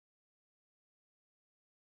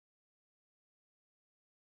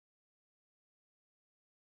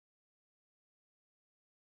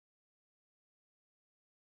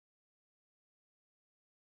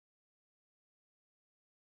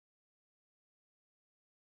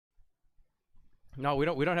No, we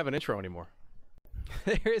don't have an intro anymore.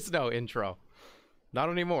 There is no intro. Not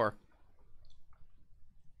anymore.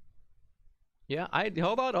 Yeah,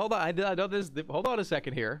 hold on. Hold on a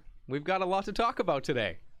second here. We've got a lot to talk about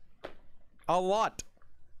today. A lot.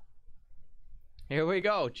 Here we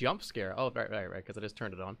go. Jump scare. Oh, right, because I just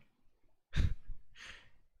turned it on.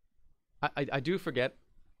 I do forget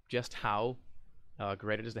just how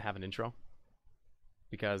great it is to have an intro.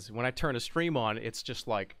 Because when I turn a stream on, it's just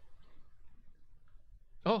like,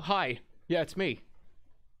 oh, hi. Yeah, it's me.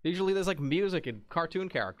 Usually there's like music and cartoon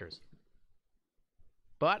characters.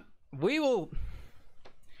 But we'll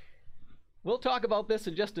talk about this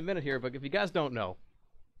in just a minute here, but if you guys don't know,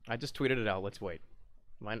 I just tweeted it out. Let's wait.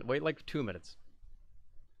 Wait like 2 minutes.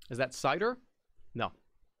 Is that cider? No.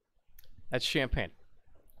 That's champagne.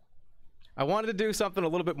 I wanted to do something a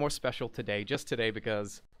little bit more special today, just today,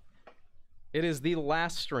 because it is the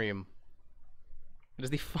last stream. It is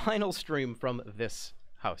the final stream from this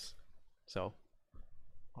house. So,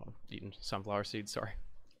 I'm eating sunflower seeds, sorry.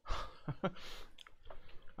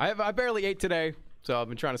 I barely ate today, so I've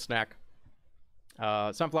been trying to snack.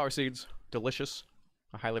 Sunflower seeds, delicious.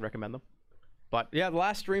 I highly recommend them. But yeah, the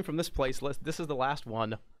last stream from this place, this is the last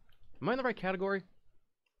one. Am I in the right category?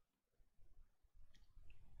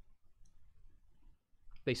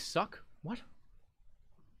 They suck? What?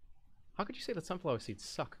 How could you say that sunflower seeds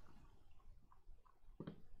suck?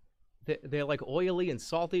 They're like oily and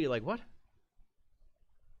salty, like what?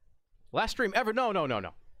 Last stream ever? No.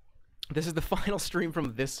 This is the final stream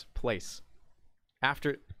from this place.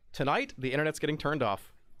 After tonight, the internet's getting turned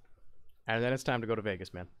off. And then it's time to go to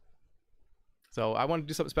Vegas, man. So I want to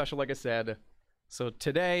do something special, like I said. So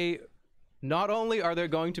today, not only are there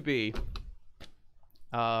going to be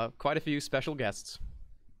quite a few special guests.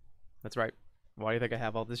 That's right. Why do you think I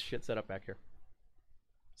have all this shit set up back here?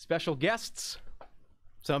 Special guests,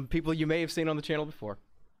 some people you may have seen on the channel before,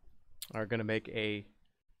 are going to make a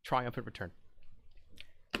triumphant return.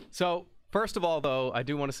 So, first of all, though, I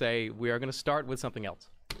do want to say we are going to start with something else.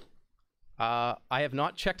 I have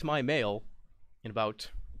not checked my mail in about,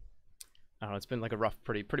 I don't know, it's been like a rough,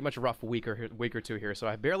 pretty much a rough week or two here, so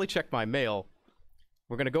I barely checked my mail.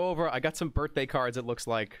 We're going to go over, I got some birthday cards, it looks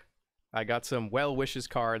like. I got some well wishes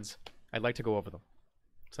cards. I'd like to go over them.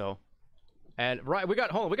 So, and right, we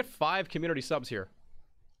got 5 community subs here.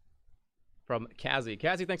 From Kazzy.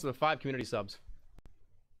 Kazzy, thanks for the 5 community subs.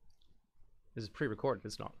 This is pre-recorded,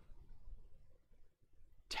 it's not.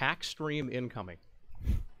 Tax stream incoming.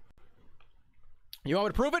 You want me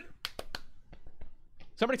to prove it?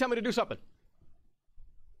 Somebody tell me to do something.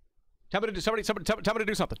 Tell me to do tell me to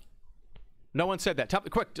do something. No one said that. Tell me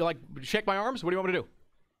quick, like shake my arms. What do you want me to do?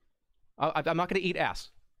 I'm not going to eat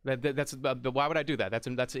ass. That's why would I do that?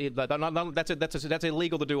 That's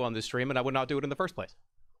illegal to do on this stream, and I would not do it in the first place.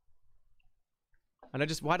 And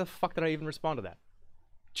why the fuck did I even respond to that?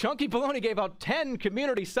 Chunky Baloney gave out 10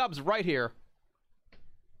 community subs right here.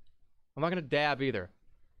 I'm not going to dab either.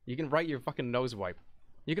 You can write your fucking nose wipe.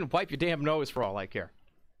 You can wipe your damn nose for all I care.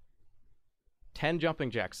 10 jumping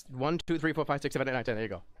jacks. 1, 2, 3, 4, 5, 6, 7, 8, 9, 10. There you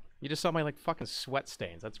go. You just saw my like fucking sweat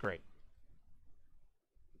stains. That's great.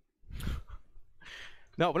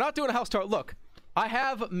 No, we're not doing a house tour. Look, I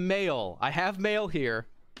have mail. I have mail here,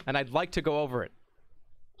 and I'd like to go over it.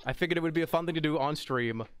 I figured it would be a fun thing to do on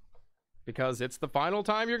stream, because it's the final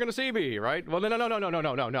time you're gonna see me, right? Well,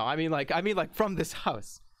 no. I mean like from this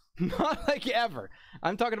house, not like ever.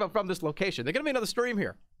 I'm talking about from this location. There's gonna be another stream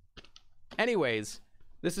here. Anyways,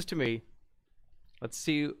 this is to me. Let's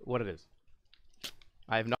see what it is.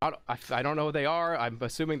 I don't know what they are. I'm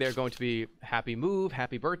assuming they're going to be happy move,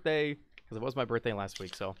 happy birthday. Because it was my birthday last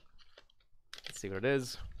week, so let's see what it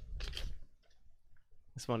is.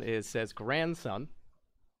 This one says grandson.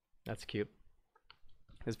 That's cute.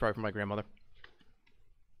 This is probably from my grandmother.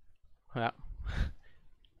 Yeah. It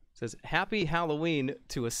says happy Halloween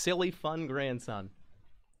to a silly, fun grandson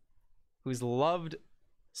who's loved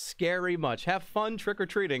scary much. Have fun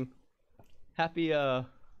trick-or-treating. Happy,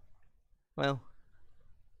 well,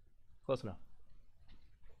 close enough.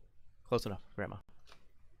 Close enough, Grandma.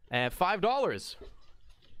 And $5.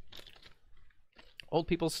 Old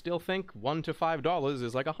people still think $1 to $5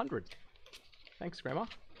 is like 100. Thanks, Grandma.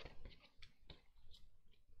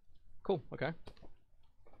 Cool. Okay.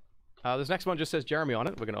 This next one just says Jeremy on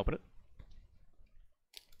it. We're gonna open it.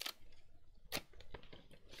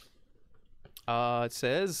 It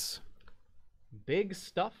says, "Big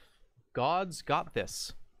stuff. God's got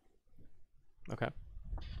this." Okay.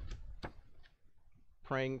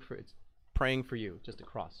 Praying for you, just a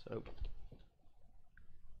cross. Oh.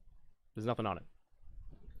 There's nothing on it.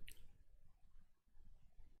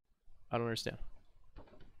 I don't understand.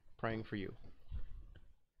 Praying for you.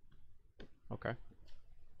 Okay.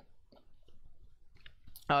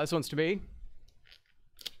 This one's to me.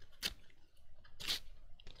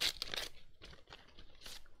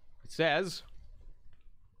 It says,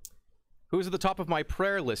 who's at the top of my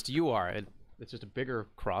prayer list? You are. It's just a bigger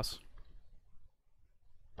cross.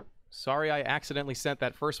 Sorry I accidentally sent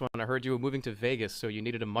that first one. I heard you were moving to Vegas, so you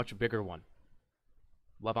needed a much bigger one.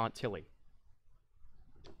 Love, Aunt Tilly.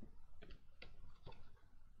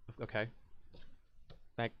 Okay.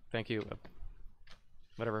 Thank you.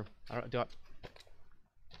 Whatever. I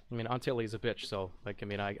mean, Aunt Tilly's a bitch, so, like, I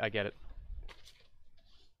mean, I get it.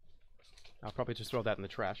 I'll probably just throw that in the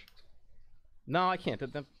trash. No, I can't.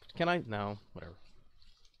 Can I? No. Whatever.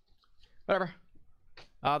 Whatever.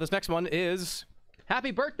 This next one is...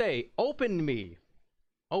 Happy birthday! Open me.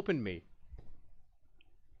 Open me.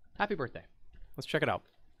 Happy birthday. Let's check it out.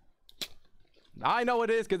 I know it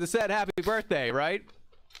is because it said happy birthday, right?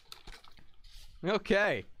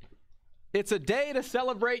 Okay. It's a day to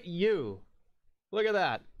celebrate you. Look at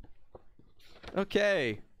that.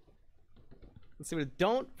 Okay. Let's see what it...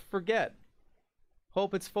 Don't forget.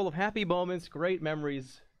 Hope it's full of happy moments, great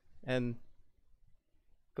memories, and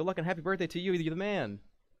good luck and happy birthday to you. You're the man.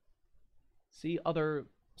 See other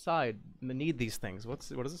side. Need these things. What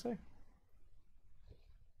does it say?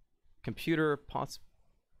 Computer pots.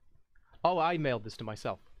 Oh, I mailed this to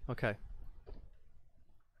myself. Okay.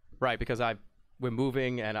 Right, because we're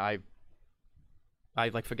moving and I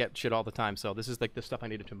like forget shit all the time. So this is like the stuff I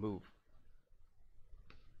needed to move.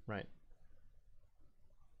 Right.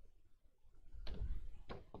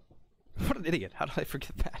 What an idiot. How did I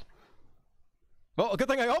forget that? Well, a good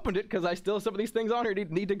thing I opened it, because I still have some of these things on here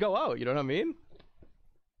need to go out. You know what I mean?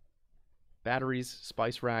 Batteries,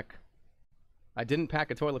 spice rack. I didn't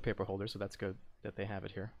pack a toilet paper holder, so that's good that they have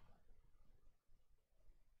it here.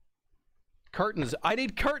 Curtains. I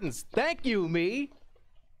need curtains. Thank you, me.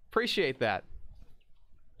 Appreciate that.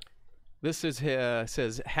 This is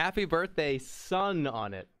says, happy birthday, son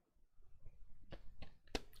on it.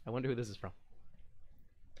 I wonder who this is from.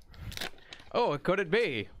 Oh, could it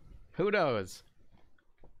be? Who knows?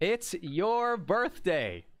 It's your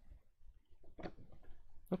birthday.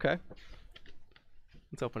 Okay.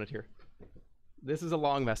 Let's open it here. This is a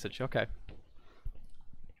long message. Okay.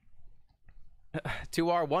 To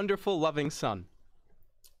our wonderful, loving son.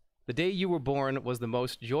 The day you were born was the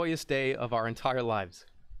most joyous day of our entire lives.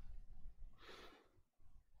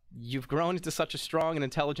 You've grown into such a strong and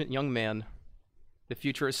intelligent young man. The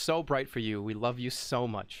future is so bright for you. We love you so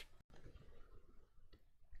much.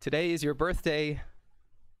 Today is your birthday.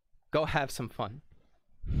 Go have some fun.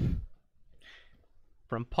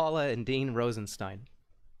 From Paula and Dean Rosenstein.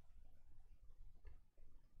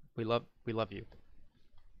 We love you.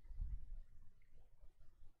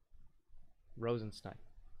 Rosenstein.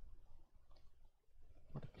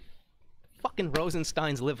 What the fucking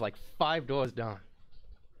Rosensteins live like 5 doors down.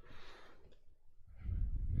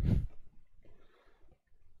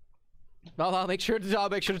 Well, I'll make sure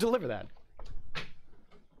to deliver that.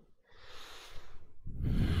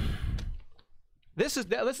 This is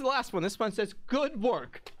the last one. This one says, good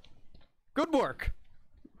work. Good work.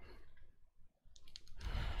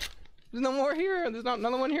 There's no more here. There's not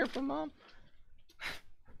another one here from Mom.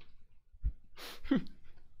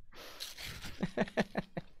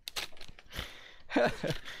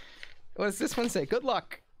 What does this one say? Good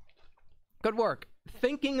luck. Good work.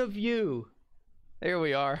 Thinking of you. There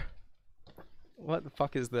we are. What the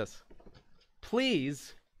fuck is this?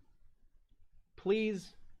 Please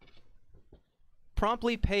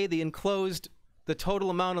promptly pay the total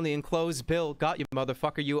amount on the enclosed bill. Got you,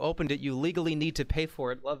 motherfucker. You opened it. You legally need to pay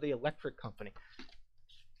for it. Love, the electric company.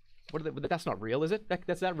 What are they? That's not real, is it?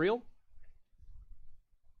 That's that real?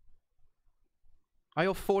 I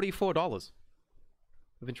owe $44.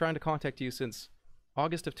 I've been trying to contact you since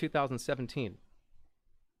August of 2017.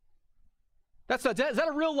 Is that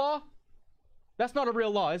a real law? That's not a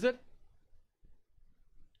real law, is it?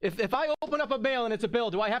 If I open up a mail and it's a bill,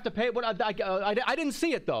 do I have to pay? What I didn't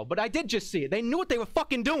see it though, but I did just see it. They knew what they were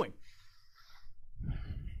fucking doing.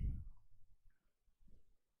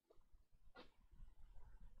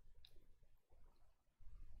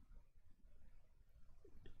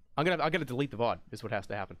 I'm gonna delete the VOD. Is what has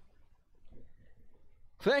to happen.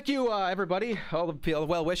 Thank you, everybody. All the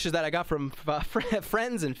well wishes that I got from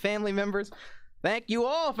friends and family members. Thank you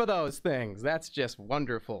all for those things. That's just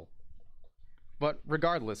wonderful. But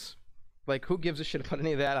regardless, like, who gives a shit about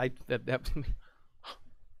any of that?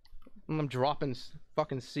 I'm dropping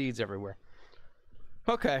fucking seeds everywhere.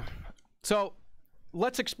 Okay, so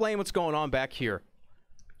let's explain what's going on back here.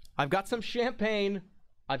 I've got some champagne.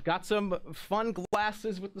 I've got some fun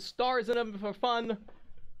glasses with the stars in them for fun.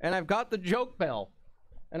 and I've got the joke bell.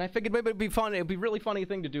 And I figured maybe it'd be fun. It'd be a really funny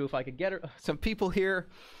thing to do if I could get some people here,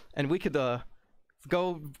 and we could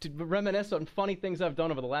go to reminisce on funny things I've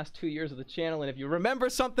done over the last 2 years of the channel. And if you remember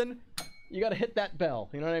something, you gotta hit that bell.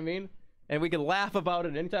 You know what I mean? And we can laugh about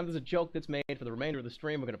it. Anytime there's a joke that's made for the remainder of the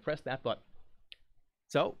stream, we're gonna press that button.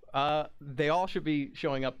 So they all should be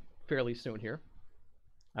showing up fairly soon here.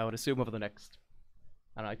 I would assume over the next.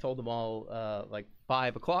 I don't know, I told them all like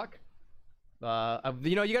 5 o'clock.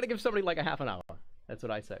 You know, you gotta give somebody like a half an hour. That's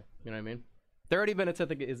what I say. You know what I mean? 30 minutes, I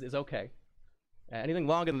think, is okay. Anything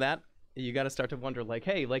longer than that, you got to start to wonder, like,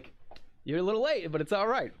 hey, like, you're a little late, but it's all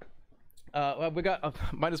right. Well, we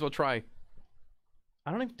got. Might as well try.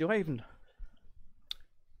 I don't even.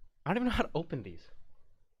 I don't even know how to open these.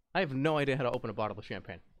 I have no idea how to open a bottle of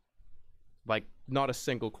champagne. Like, not a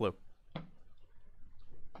single clue.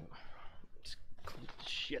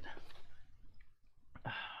 Shit.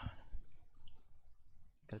 Got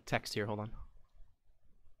a text here. Hold on.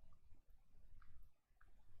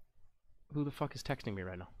 Who the fuck is texting me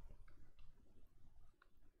right now?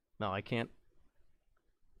 No, I can't.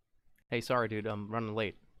 Hey, sorry, dude. I'm running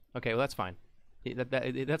late. Okay, well, that's fine.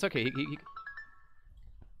 That's okay.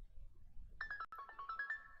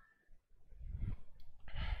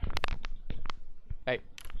 Hey,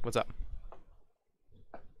 what's up?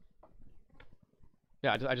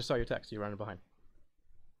 Yeah, I just saw your text. You're running behind.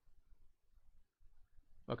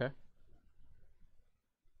 Okay.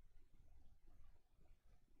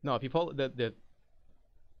 No, if you pull the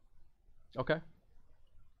okay.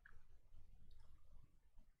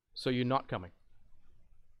 So you're not coming.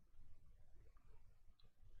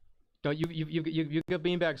 No, you got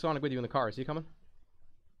Beanbag Sonic with you in the car. Is he coming?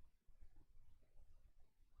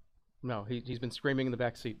 No, he's been screaming in the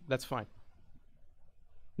back seat. That's fine.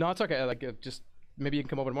 No, it's okay. Like just maybe you can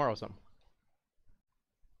come over tomorrow or something.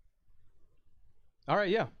 All right,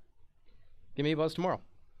 yeah. Give me a buzz tomorrow.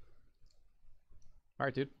 All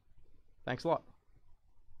right, dude. Thanks a lot.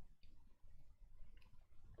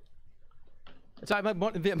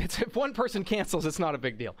 If one person cancels, it's not a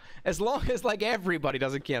big deal. As long as like everybody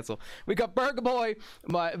doesn't cancel. We got Burger Boy,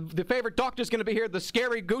 the favorite doctor's gonna be here. The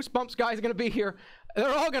scary Goosebumps guy's gonna be here. They're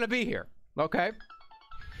all gonna be here. Okay.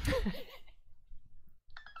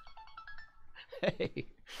 Hey,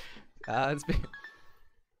 it's been.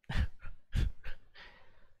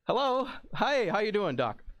 Hello. Hi. How you doing,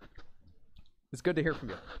 Doc? It's good to hear from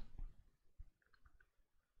you.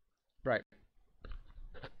 Right.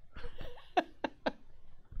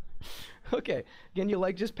 Okay. Can you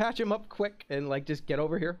like just patch him up quick and like just get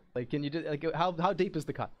over here? Like, can you just like how deep is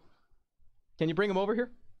the cut? Can you bring him over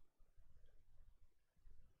here?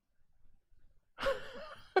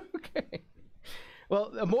 Okay.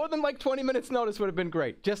 Well, more than like 20 minutes notice would have been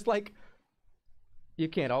great. Just like you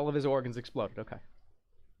can't. All of his organs exploded. Okay.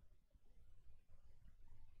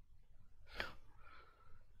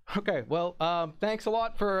 Okay, well, thanks a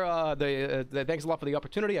lot for thanks a lot for the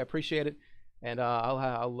opportunity. I appreciate it, and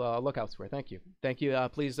I'll look out for it. Thank you,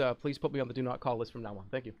 please put me on the do not call list from now on.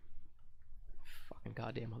 Thank you. Fucking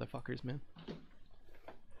goddamn motherfuckers, man.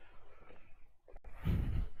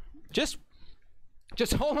 Just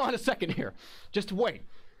hold on a second here. Just wait.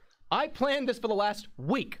 I planned this for the last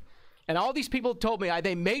week, and all these people told me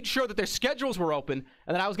they made sure that their schedules were open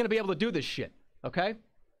and that I was going to be able to do this shit. Okay.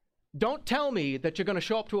 Don't tell me that you're going to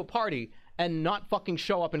show up to a party and not fucking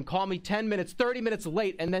show up and call me 10 minutes, 30 minutes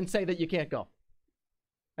late and then say that you can't go.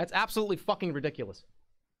 That's absolutely fucking ridiculous.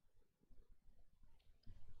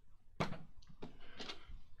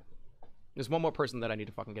 There's one more person that I need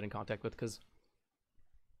to fucking get in contact with, because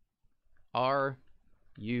are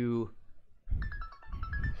you...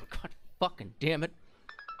 God fucking damn it.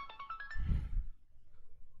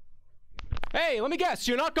 Hey, let me guess,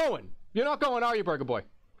 you're not going. You're not going, are you, Burger Boy?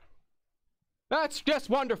 That's just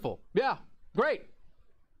wonderful. Yeah, great.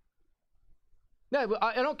 Yeah,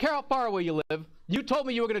 I don't care how far away you live. You told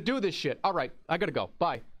me you were going to do this shit. All right, I got to go.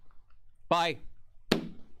 Bye. Bye.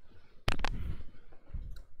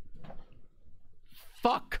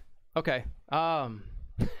 Fuck. Okay. No.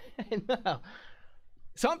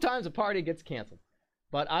 Sometimes a party gets canceled,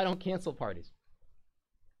 but I don't cancel parties.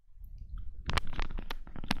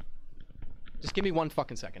 Just give me 1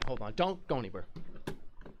 fucking second. Hold on. Don't go anywhere.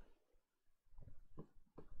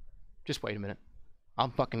 Just wait a minute.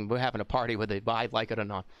 We're having a party whether I like it or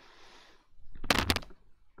not.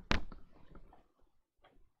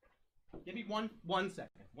 Give me one second.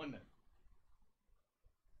 1 minute.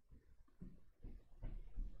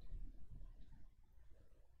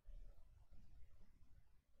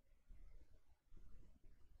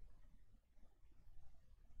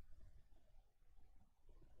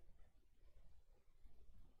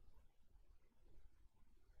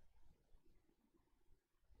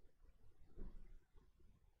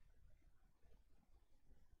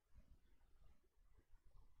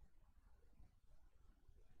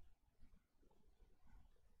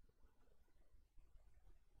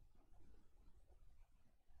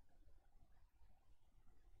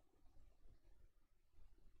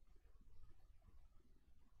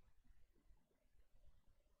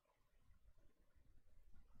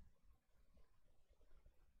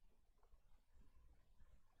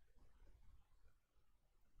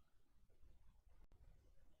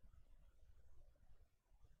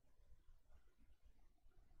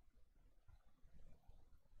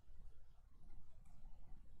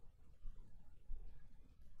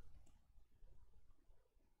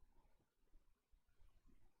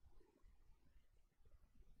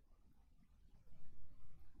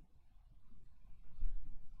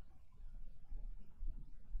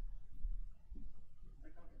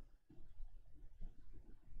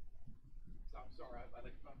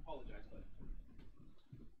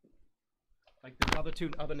 Like the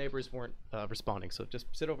other neighbors weren't responding, so just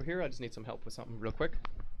sit over here. I just need some help with something real quick.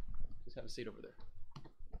 Just have a seat over there.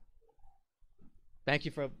 Thank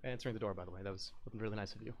you for answering the door, by the way. That was really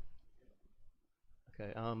nice of you.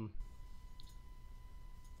 Okay,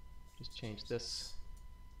 just change this.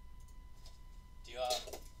 Do you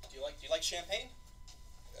like champagne?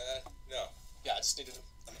 No. Yeah, I just needed to.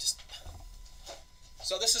 Let me just.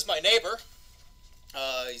 So this is my neighbor.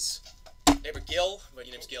 He's neighbor Gil. But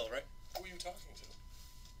your name's Gil, right? Who are you talking to?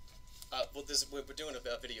 Well, we're doing a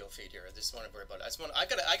video feed here. I just want to worry about it.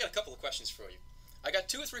 I got a couple of questions for you. I got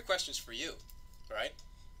 2 or 3 questions for you. All right.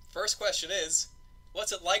 First question is,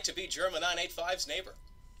 what's it like to be Jerma 985's neighbor?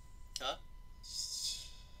 Huh?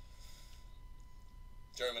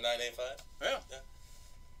 Jerma 985? Yeah.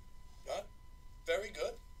 Not very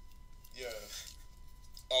good. Yeah.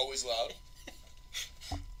 Always loud.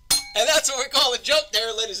 And that's what we call a joke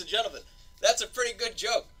there, ladies and gentlemen. That's a pretty good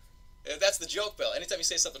joke. That's the joke bell. Anytime you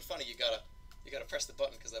say something funny, you gotta press the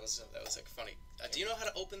button because that was like funny. Do you know how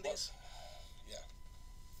to open these? Yeah.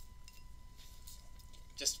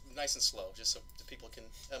 Just nice and slow, just so the people can.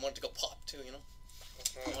 I want it to go pop too, you know.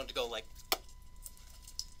 I want it to go like.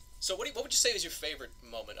 So what would you say is your favorite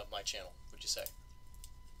moment of my channel? Would you say?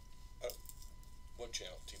 What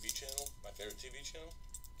channel? TV channel? My favorite TV channel?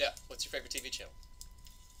 Yeah. What's your favorite TV channel?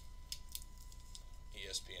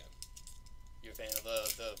 ESPN. You're a fan of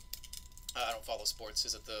the I don't follow sports.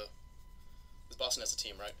 Is it the Boston has a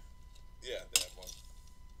team, right? Yeah, they have one.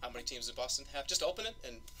 How many teams does Boston have? Just open it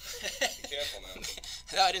and. Be careful now.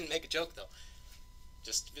 No, I didn't make a joke though.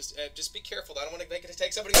 Just be careful. I don't want to make it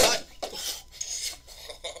take somebody's life.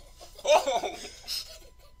 Oh.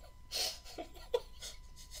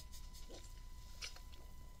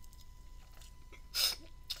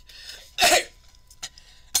 Hey!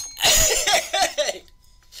 Hey!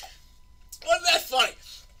 Wasn't that funny?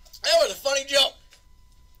 That was a funny joke.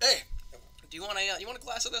 Hey, do you want a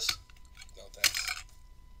glass of this? No, thanks.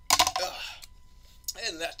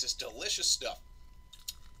 Isn't that just delicious stuff?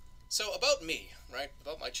 So about me, right?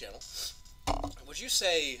 About my channel, would you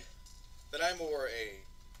say that I'm more a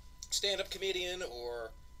stand-up comedian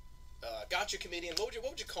or gotcha comedian? What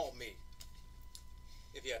would you call me?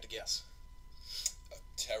 If you had to guess. A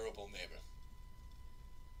terrible neighbor.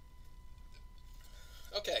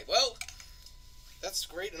 Okay, well, that's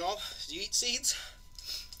great and all. Do you eat seeds?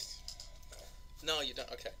 No, you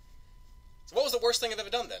don't. Okay. So what was the worst thing I've ever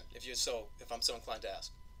done then? If I'm so inclined to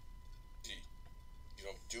ask. You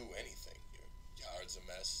don't do anything. Your yard's a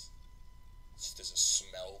mess. There's a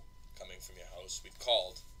smell coming from your house. We've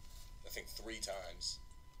called, I think, 3 times.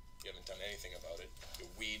 You haven't done anything about it. Your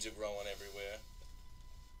weeds are growing everywhere.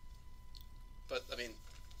 But, I mean,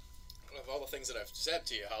 of all the things that I've said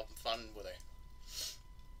to you, how fun were they?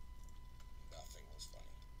 Nothing was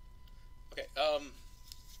funny. Okay,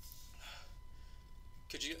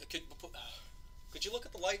 could you look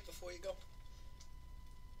at the light before you go?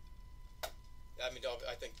 I mean,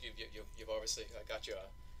 I think you've obviously got you.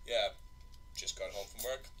 Yeah, just got home from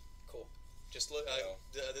work. Cool. Just look.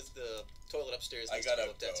 The toilet upstairs. I Needs to be gotta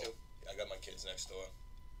looked at go. too. I got my kids next door.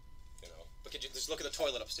 You know. But could you just look at the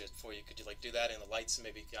toilet upstairs before you? Could you like do that and the lights? And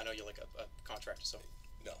maybe I know you're like a contractor, so.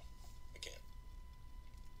 No, I can't.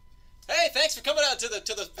 Hey, thanks for coming out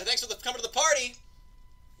thanks for coming to the party.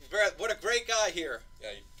 What a great guy here.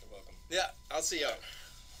 Yeah, you're welcome. Yeah, I'll see you out.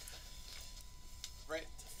 Right.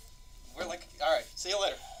 We're like, all right. See you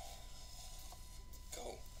later.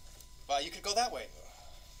 Go. Bye. You could go that way.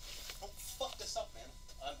 Don't fuck this up, man.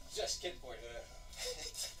 I'm just kidding for you.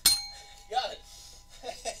 Got it.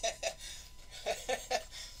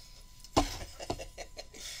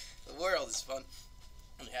 The world is fun.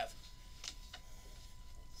 And we have.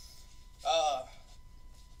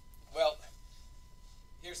 Well,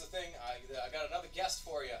 here's the thing. I got another guest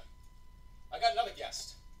for you. I got another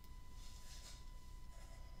guest.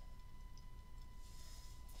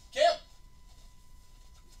 Kim!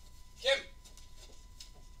 Kim!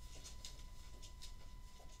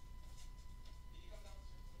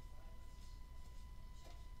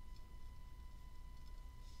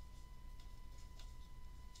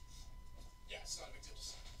 Yeah, it's not a big deal.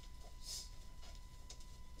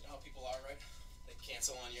 You know how people are, right? They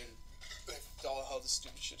cancel on you and all this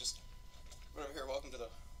stupid shit. Just right over here. Welcome to the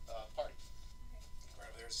party. Right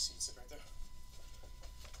over there's a seat. Sit right there.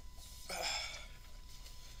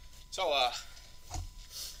 So,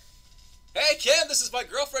 hey Kim, this is my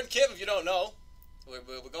girlfriend Kim. If you don't know, we're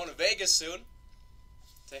going to Vegas soon.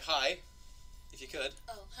 Say hi, if you could.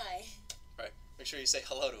 Oh, hi. Right. Make sure you say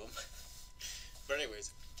hello to him. But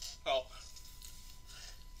anyways,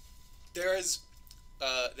 there is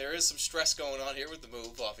some stress going on here with the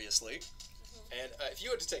move, obviously. And if you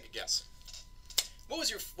had to take a guess, what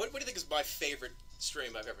do you think is my favorite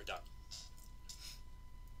stream I've ever done?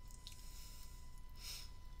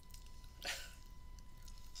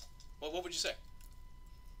 Well, what would you say?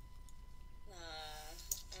 I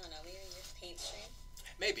don't know, maybe your paint stream?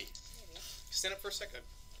 Maybe. Stand up for a second.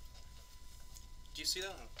 Do you see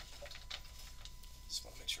that? Just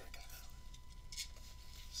want to make sure I can.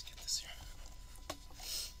 Let's get this here.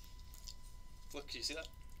 Look, do you see that?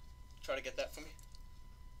 Try to get that for me.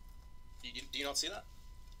 Do you not see that?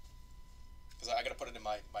 Because I got to put it in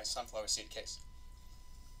my sunflower seed case.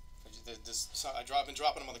 I've been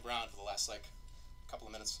dropping them on the ground for the last like couple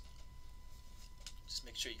of minutes. Just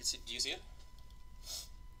make sure you can see. Do you see it?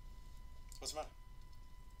 What's the matter?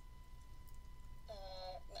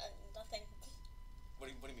 Nothing. What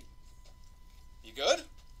do you mean? You good?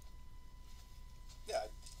 Yeah.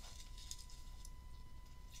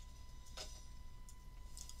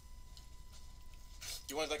 Do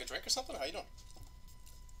you want like a drink or something? How you doing?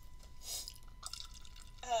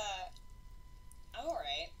 I'm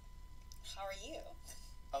alright. How are you?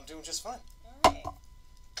 I'm doing just fine. Alright.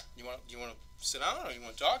 You want to sit down or you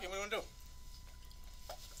want to talk? What do you want to do?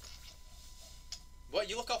 What?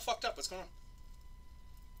 You look all fucked up. What's going on?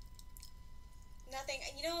 Nothing.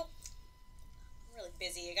 You know, I'm really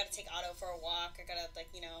busy. I gotta take Otto for a walk. I gotta, like,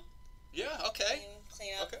 you know... Yeah, okay.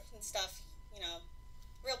 Clean up Okay. and stuff. You know,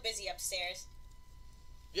 real busy upstairs.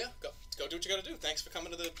 Yeah, go do what you gotta do. Thanks for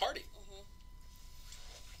coming to the party. Mm-hmm.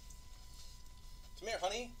 Come here,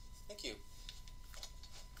 honey. Thank you.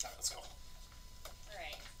 Alright, let's go.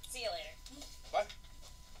 Alright. See you later. Bye.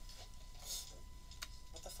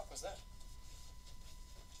 What the fuck was that?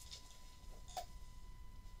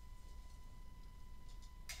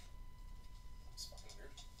 That's fucking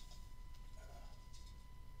weird.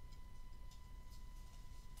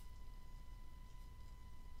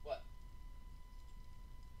 What?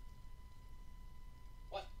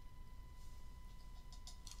 What?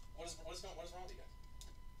 What is wrong with you guys?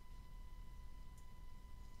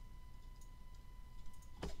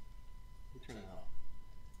 Turn that off.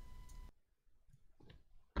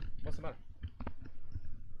 What's the matter?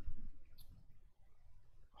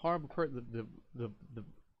 Horrible the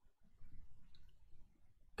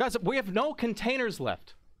Guys, we have no containers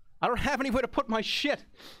left. I don't have anywhere to put my shit.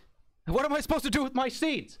 What am I supposed to do with my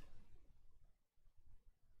seeds?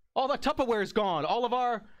 All the Tupperware is gone. All of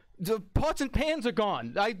the pots and pans are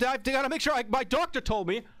gone. I've got to make sure. My doctor told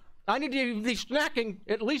me I need to be snacking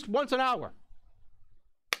at least once an hour.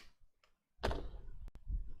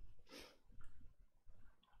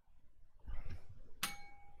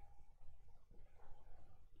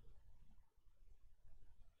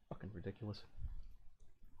 Fucking ridiculous.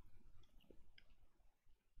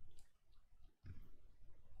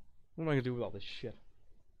 What am I gonna do with all this shit?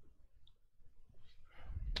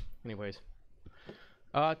 Anyways,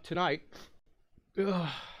 tonight we're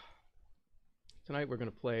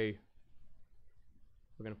gonna play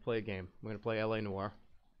a game. We're gonna play LA Noire.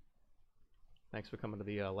 Thanks for coming to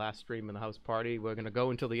the last stream in the house party. We're gonna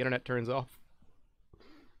go until the internet turns off.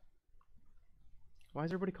 Why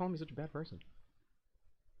is everybody calling me such a bad person?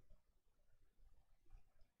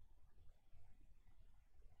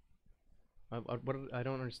 I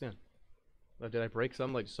don't understand. Did I break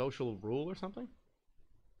some like social rule or something?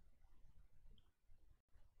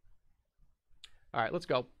 All right, let's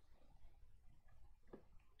go.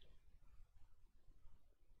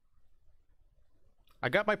 I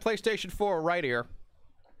got my PlayStation 4 right here,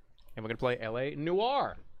 and we're gonna play LA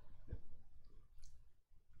Noire.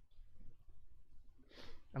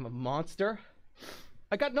 I'm a monster.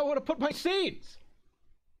 I got nowhere to put my seeds.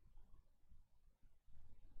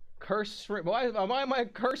 Cursed stream. Why am I a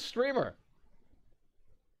cursed streamer?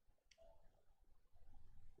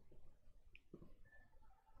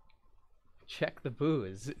 Check the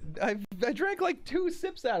booze. I drank like 2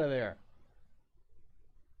 sips out of there.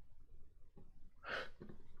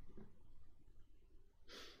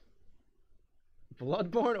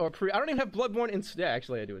 Bloodborne or pre? I don't even have Bloodborne in. Yeah,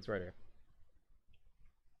 actually I do. It's right here.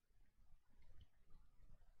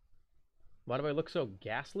 Why do I look so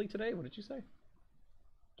ghastly today? What did you say?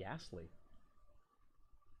 Ghastly.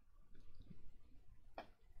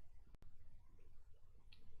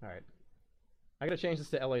 Alright. I gotta change this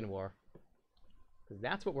to LA Noire. Because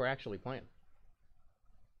that's what we're actually playing.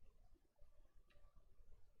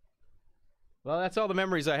 Well, that's all the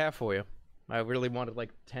memories I have for you. I really wanted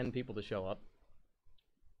like 10 people to show up.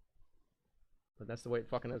 But that's the way it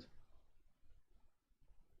fucking is.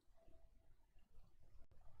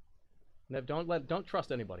 Nev, don't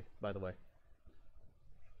trust anybody, by the way.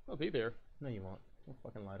 I'll be there. No, you won't. Don't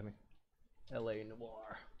fucking lie to me. LA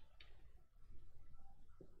Noire.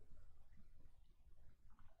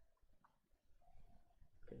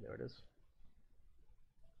 there it is.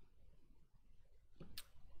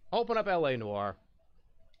 Open up LA Noir.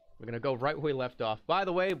 We're going to go right where we left off. By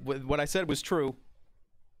the way, what I said was true.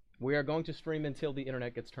 We are going to stream until the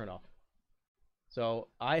internet gets turned off. So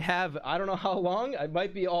I don't know how long. It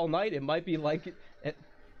might be all night. It might be like...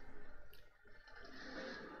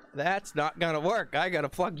 That's not going to work. I got to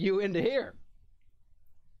plug you into here.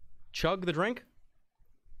 Chug the drink?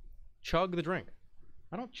 Chug the drink.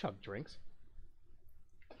 I don't chug drinks.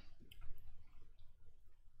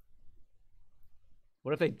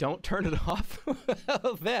 What if they don't turn it off?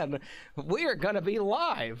 Well, then we're going to be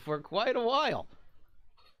live for quite a while.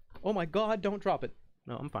 Oh my god, don't drop it.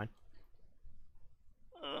 No, I'm fine.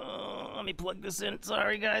 Let me plug this in.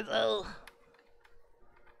 Sorry, guys. Oh.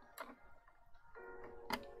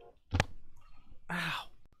 Ow.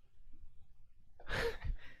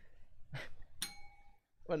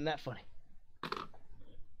 Wasn't that funny?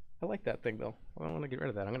 I like that thing, though. I don't want to get rid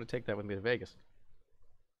of that. I'm going to take that with me to Vegas.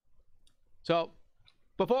 So,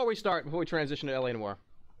 before we transition to LA Noir,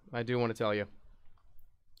 I do want to tell you,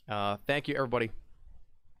 thank you, everybody.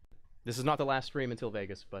 This is not the last stream until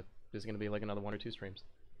Vegas, but there's going to be like another 1 or 2 streams.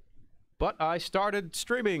 But I started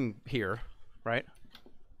streaming here, right?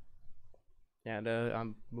 And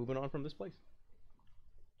I'm moving on from this place.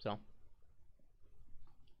 So,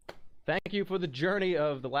 thank you for the journey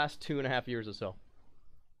of the last 2.5 years or so.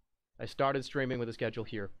 I started streaming with a schedule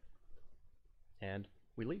here. And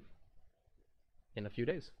we leave. In a few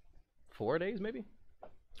days. 4 days, maybe?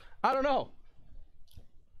 I don't know.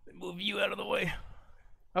 Move you out of the way.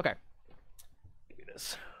 Okay. Give me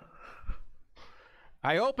this.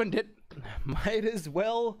 I opened it. Might as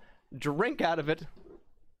well drink out of it.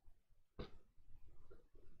 I'm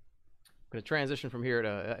going to transition from here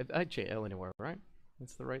to... I'd change anywhere, right?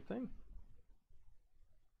 That's the right thing.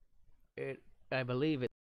 I believe it.